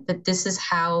mainstream that this is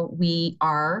how we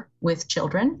are with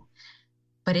children,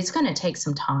 but it's going to take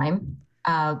some time.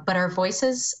 But our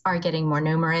voices are getting more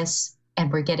numerous,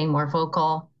 and we're getting more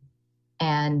vocal,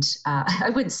 and I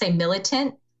wouldn't say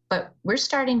militant, but we're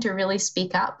starting to really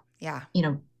speak up. Yeah.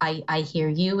 I hear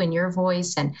you and your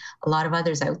voice and a lot of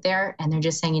others out there, and they're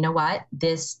just saying, you know what,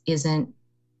 this isn't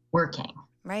working.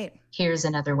 Right. Here's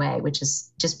another way, which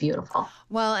is just beautiful.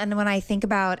 Well, and when I think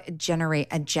about a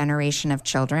generation of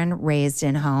children raised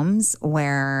in homes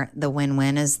where the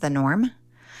win-win is the norm,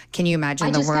 can you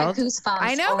imagine the world? I just got goosebumps.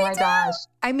 I know, oh me my too. Gosh.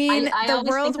 I mean, the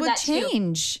world would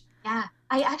change. Too. Yeah.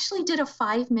 I actually did a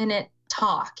 5-minute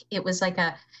talk. It was like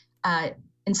a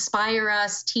inspire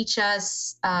us, teach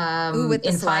us with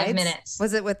in the slides? 5 minutes.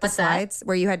 Was it with the slides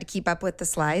where you had to keep up with the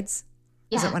slides?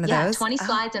 Yeah, was it one of those? 20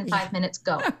 slides in 5 minutes,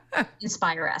 go.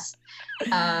 Inspire us.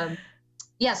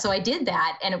 yeah, so I did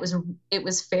that, and it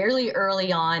was fairly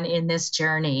early on in this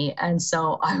journey, and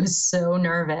so I was so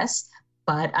nervous,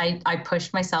 but I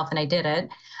pushed myself and I did it,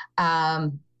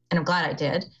 and I'm glad I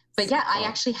did. But yeah, I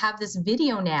actually have this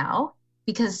video now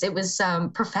because it was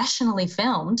professionally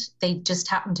filmed. They just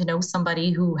happened to know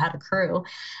somebody who had a crew,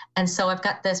 and so I've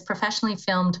got this professionally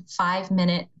filmed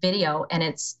 5-minute video, and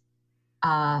it's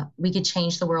we could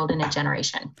change the world in a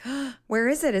generation. Where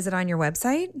is it? Is it on your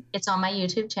website? It's on my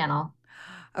YouTube channel.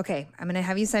 Okay, I'm going to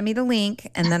have you send me the link,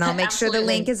 and then I'll make sure the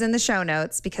link is in the show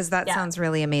notes, because that sounds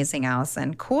really amazing,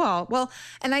 Alison. Cool. Well,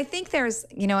 and I think there's,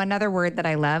 another word that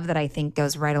I love that I think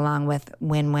goes right along with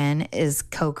win-win is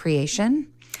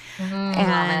co-creation.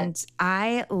 And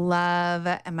I love,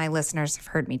 and my listeners have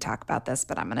heard me talk about this,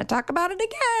 but I'm going to talk about it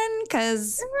again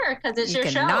because it's your show.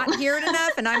 You cannot hear it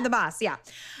enough, and I'm the boss. Yeah.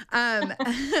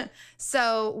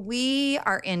 So we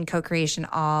are in co-creation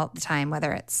all the time,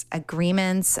 whether it's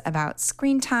agreements about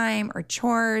screen time or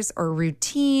chores or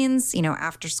routines,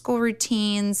 after school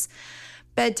routines,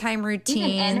 bedtime routines.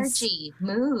 Even energy,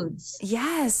 moods.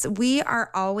 Yes. We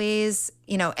are always,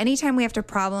 anytime we have to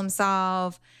problem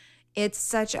solve, it's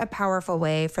such a powerful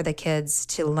way for the kids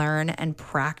to learn and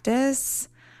practice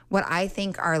what I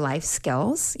think are life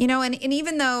skills, and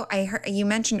even though you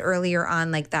mentioned earlier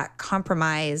on, like that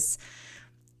compromise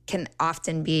can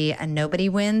often be a nobody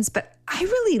wins, but I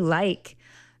really like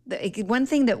one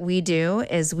thing that we do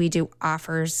is we do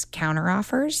offers, counter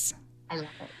offers. I love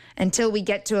it. Until we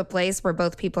get to a place where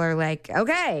both people are like,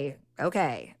 okay. I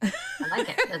like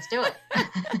it. Let's do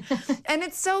it. And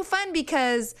it's so fun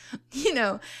because,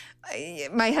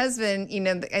 my husband,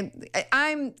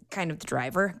 I'm kind of the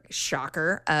driver,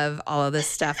 shocker, of all of this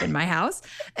stuff in my house.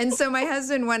 And so my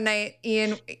husband one night,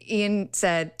 Ian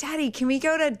said, Daddy, can we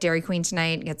go to Dairy Queen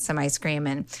tonight and get some ice cream?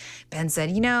 And Ben said,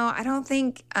 I don't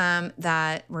think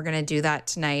that we're going to do that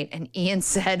tonight. And Ian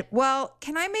said, well,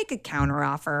 can I make a counter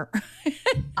offer?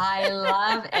 I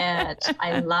love it.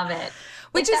 I love it.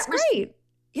 Which is great.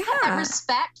 Yeah. That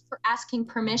respect for asking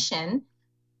permission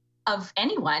of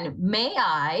anyone. May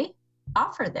I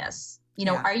offer this?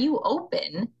 Are you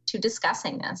open to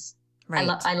discussing this? Right.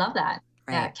 I love that.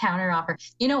 Right. Counter offer.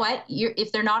 You know what?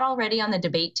 If they're not already on the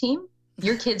debate team,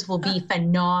 your kids will be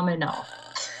phenomenal.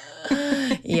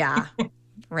 Yeah.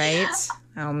 Right.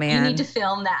 Oh man. You need to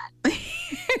film that.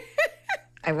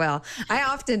 I will. I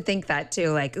often think that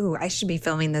too, like, ooh, I should be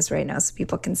filming this right now so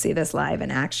people can see this live in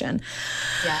action.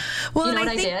 Yeah. Well, you know what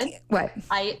I think, did? What?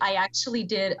 I actually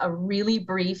did a really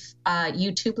brief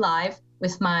YouTube live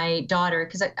with my daughter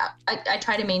because I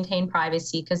try to maintain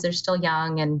privacy because they're still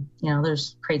young and,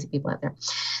 there's crazy people out there.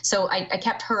 So I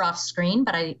kept her off screen,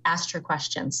 but I asked her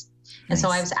questions. And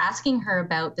so I was asking her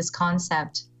about this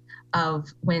concept of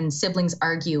when siblings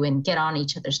argue and get on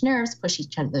each other's nerves, push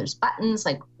each other's buttons,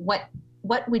 like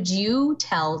what would you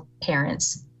tell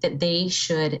parents that they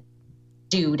should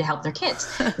do to help their kids?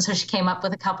 And so she came up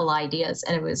with a couple ideas,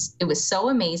 and it was so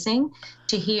amazing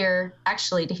to hear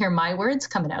my words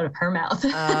coming out of her mouth.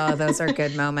 Oh, those are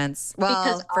good moments. Well,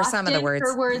 because for some of the words,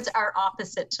 her words are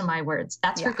opposite to my words.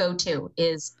 That's her go-to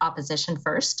is opposition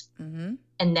first, and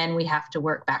then we have to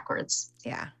work backwards.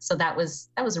 Yeah. So that was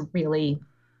really,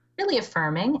 really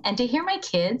affirming, and to hear my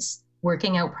kids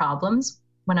working out problems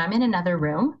when I'm in another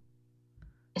room.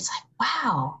 It's like,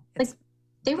 wow,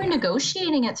 they were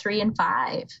negotiating at 3 and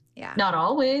 5. Yeah. Not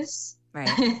always. Right.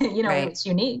 Right. It's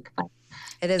unique. But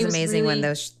it is amazing when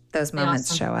those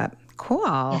moments show up. Cool.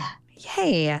 Yeah.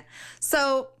 Yay.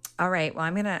 So, all right. Well,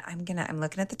 I'm looking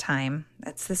at the time.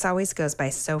 This always goes by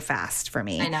so fast for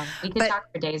me. I know. We could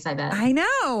talk for days, I bet. I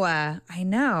know.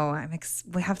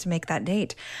 We have to make that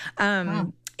date.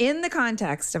 In the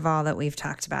context of all that we've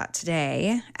talked about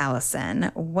today, Alison,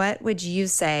 what would you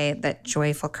say that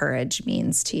joyful courage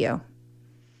means to you?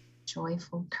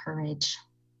 Joyful courage.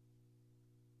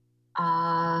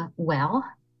 Well,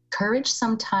 courage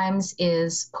sometimes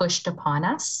is pushed upon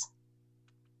us.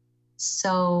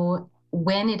 So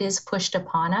when it is pushed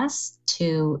upon us,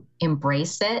 to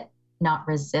embrace it, not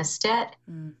resist it,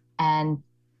 and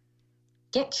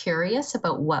get curious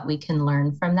about what we can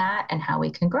learn from that and how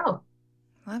we can grow.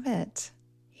 Love it.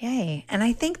 Yay. And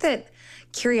I think that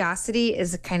curiosity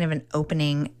is kind of an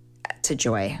opening to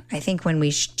joy. I think when we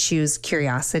choose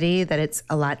curiosity, that it's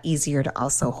a lot easier to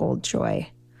also hold joy.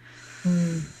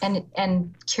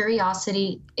 And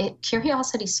curiosity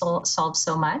solves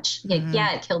so much.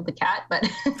 Yeah, it killed the cat, but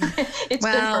it's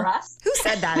good for us. Who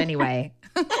said that anyway?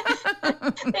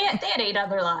 they had 8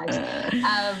 other lives.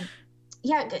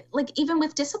 Like even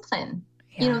with discipline,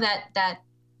 that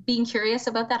being curious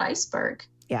about that iceberg.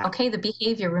 Yeah. Okay, the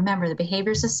behavior, remember the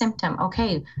behavior is a symptom.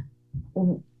 Okay,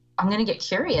 I'm going to get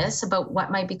curious about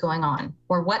what might be going on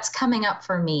or what's coming up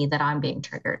for me that I'm being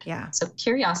triggered. Yeah. So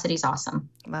curiosity is awesome.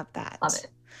 Love that. Love it.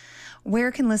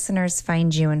 Where can listeners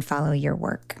find you and follow your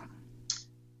work?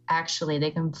 Actually,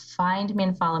 they can find me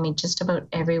and follow me just about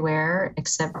everywhere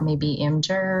except maybe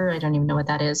Imgur. I don't even know what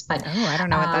that is, but I don't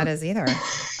know what that is either.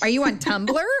 Are you on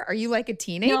Tumblr? Are you like a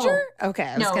teenager? No, okay,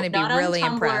 I was going to be really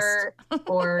impressed.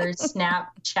 Or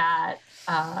Snapchat.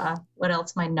 What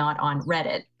else am I not on?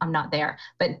 Reddit. I'm not there,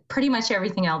 but pretty much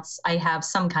everything else, I have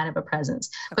some kind of a presence.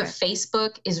 Okay. But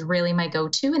Facebook is really my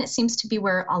go-to, and it seems to be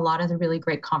where a lot of the really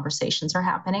great conversations are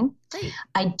happening. Great.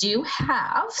 I do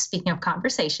have, speaking of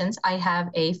conversations, I have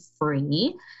a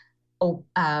free,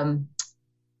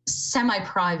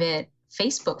 semi-private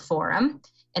Facebook forum,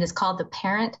 and it's called the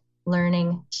Parent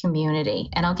Learning Community.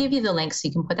 And I'll give you the link so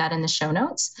you can put that in the show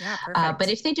notes. Yeah, perfect. But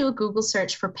if they do a Google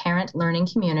search for Parent Learning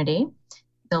Community,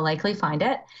 they'll likely find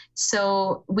it.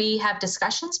 So we have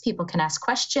discussions. People can ask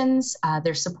questions.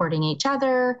 They're supporting each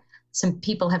other. Some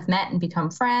people have met and become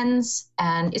friends,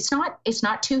 and it's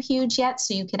not too huge yet,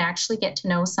 so you can actually get to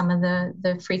know some of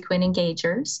the frequent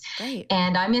engagers. Great.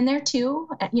 And I'm in there too.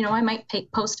 I might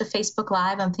post a Facebook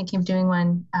Live. I'm thinking of doing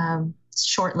one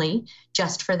shortly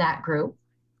just for that group.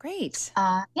 Great.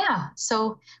 Yeah.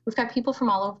 So we've got people from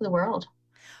all over the world.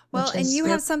 Well, and you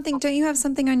have something, don't you have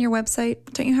something on your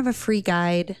website? Don't you have a free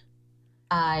guide?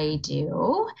 I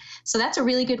do. So that's a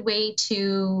really good way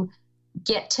to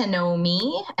get to know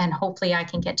me, and hopefully I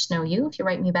can get to know you if you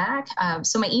write me back.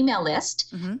 So my email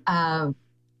list. Mm-hmm.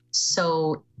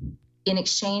 So in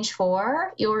exchange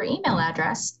for your email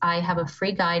address, I have a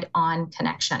free guide on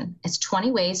connection. It's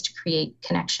 20 ways to create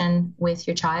connection with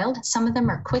your child. Some of them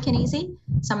are quick and easy.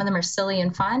 Some of them are silly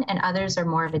and fun, and others are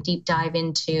more of a deep dive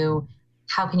into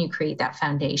how can you create that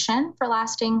foundation for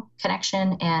lasting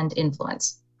connection and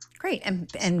influence. Great.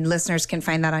 And listeners can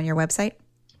find that on your website?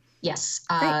 Yes.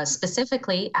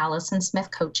 Specifically,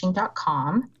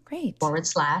 AlisonSmithCoaching.com. Great.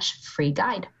 /free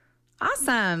guide.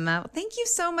 Awesome. Thank you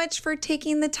so much for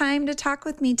taking the time to talk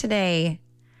with me today.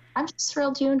 I'm just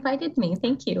thrilled you invited me.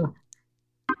 Thank you.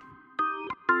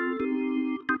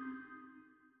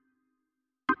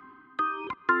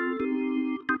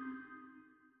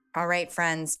 All right,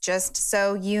 friends, just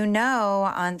so you know,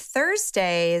 on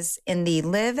Thursdays in the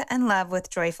Live and Love with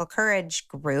Joyful Courage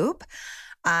group,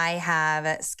 I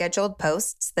have scheduled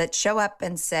posts that show up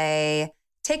and say,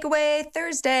 Takeaway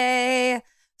Thursday.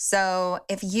 So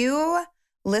if you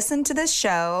listen to this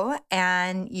show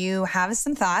and you have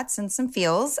some thoughts and some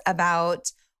feels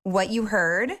about what you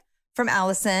heard from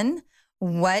Alison,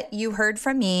 what you heard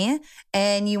from me,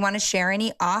 and you want to share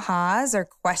any ahas or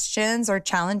questions or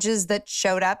challenges that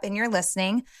showed up in your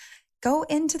listening, go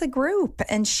into the group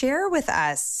and share with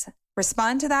us.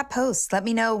 Respond to that post. Let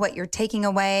me know what you're taking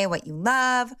away, what you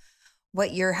love,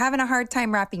 what you're having a hard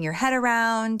time wrapping your head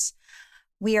around.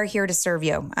 We are here to serve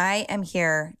you. I am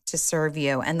here to serve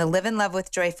you. And the Live and Love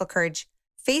with Joyful Courage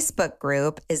Facebook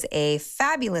group is a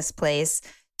fabulous place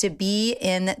to be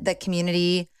in the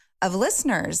community of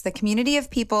listeners, the community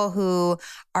of people who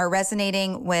are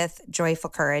resonating with Joyful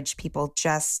Courage, people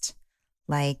just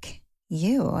like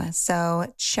you.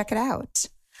 So check it out.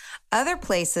 Other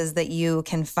places that you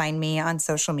can find me on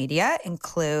social media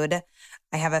include,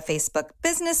 I have a Facebook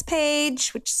business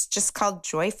page, which is just called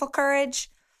Joyful Courage.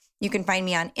 You can find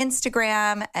me on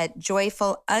Instagram at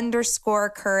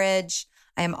joyful_courage.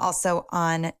 I am also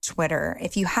on Twitter.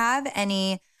 If you have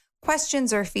any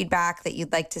questions or feedback that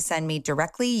you'd like to send me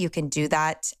directly, you can do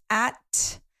that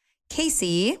at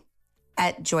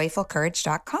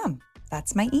Casey@joyfulcourage.com.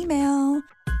 That's my email.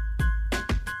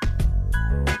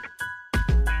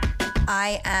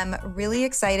 I am really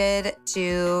excited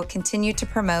to continue to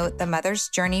promote the Mother's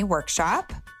Journey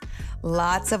workshop.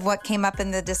 Lots of what came up in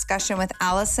the discussion with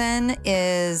Alison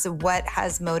is what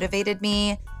has motivated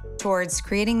me towards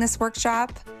creating this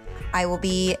workshop. I will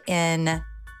be in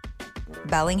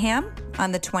Bellingham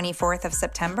on the 24th of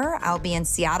September. I'll be in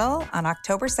Seattle on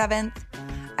October 7th.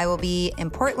 I will be in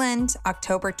Portland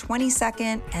October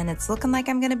 22nd, and it's looking like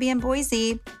I'm going to be in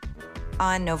Boise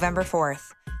on November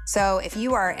 4th. So if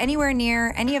you are anywhere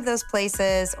near any of those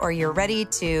places, or you're ready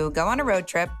to go on a road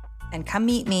trip and come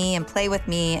meet me and play with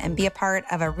me and be a part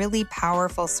of a really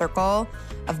powerful circle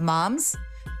of moms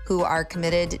who are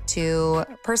committed to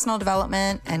personal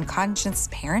development and conscious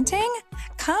parenting,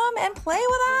 come and play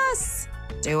with us.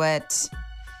 Do it.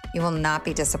 You will not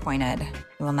be disappointed.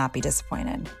 You will not be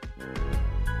disappointed.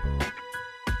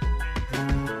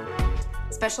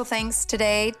 Special thanks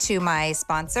today to my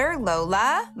sponsor,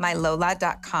 Lola,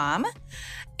 mylola.com,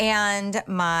 and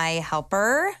my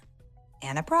helper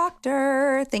Anna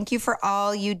Proctor. Thank you for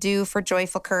all you do for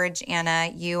Joyful Courage,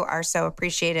 Anna. You are so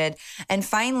appreciated. And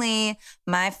finally,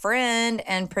 my friend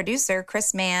and producer,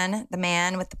 Chris Mann, the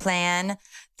man with the plan.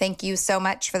 Thank you so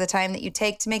much for the time that you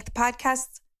take to make the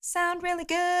podcast sound really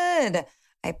good.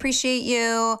 I appreciate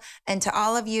you. And to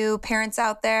all of you parents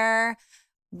out there,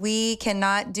 we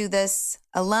cannot do this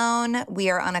alone. We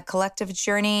are on a collective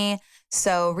journey.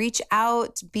 So reach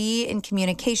out, be in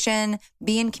communication,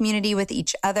 be in community with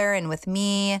each other and with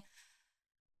me.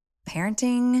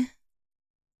 Parenting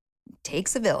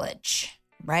takes a village,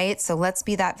 right? So let's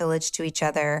be that village to each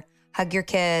other. Hug your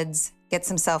kids, get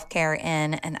some self-care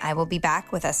in, and I will be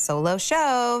back with a solo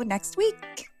show next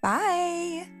week.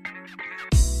 Bye.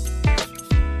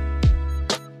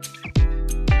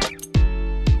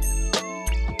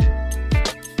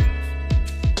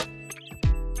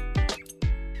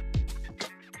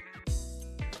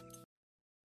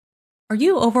 Are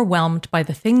you overwhelmed by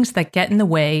the things that get in the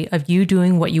way of you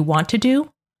doing what you want to do?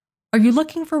 Are you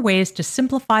looking for ways to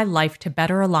simplify life to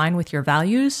better align with your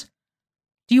values?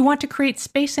 Do you want to create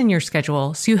space in your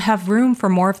schedule so you have room for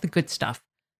more of the good stuff?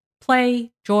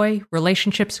 Play, joy,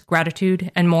 relationships, gratitude,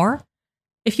 and more?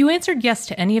 If you answered yes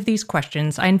to any of these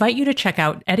questions, I invite you to check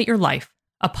out Edit Your Life,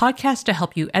 a podcast to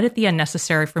help you edit the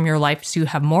unnecessary from your life so you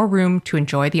have more room to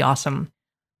enjoy the awesome.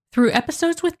 Through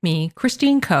episodes with me,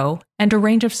 Christine Coe, and a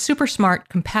range of super smart,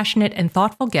 compassionate, and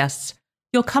thoughtful guests,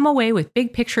 you'll come away with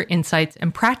big picture insights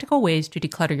and practical ways to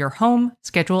declutter your home,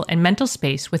 schedule, and mental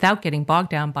space without getting bogged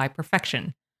down by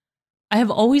perfection. I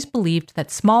have always believed that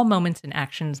small moments and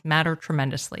actions matter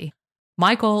tremendously.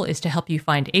 My goal is to help you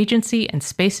find agency and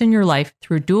space in your life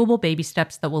through doable baby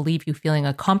steps that will leave you feeling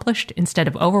accomplished instead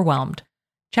of overwhelmed.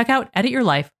 Check out Edit Your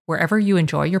Life wherever you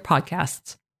enjoy your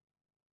podcasts.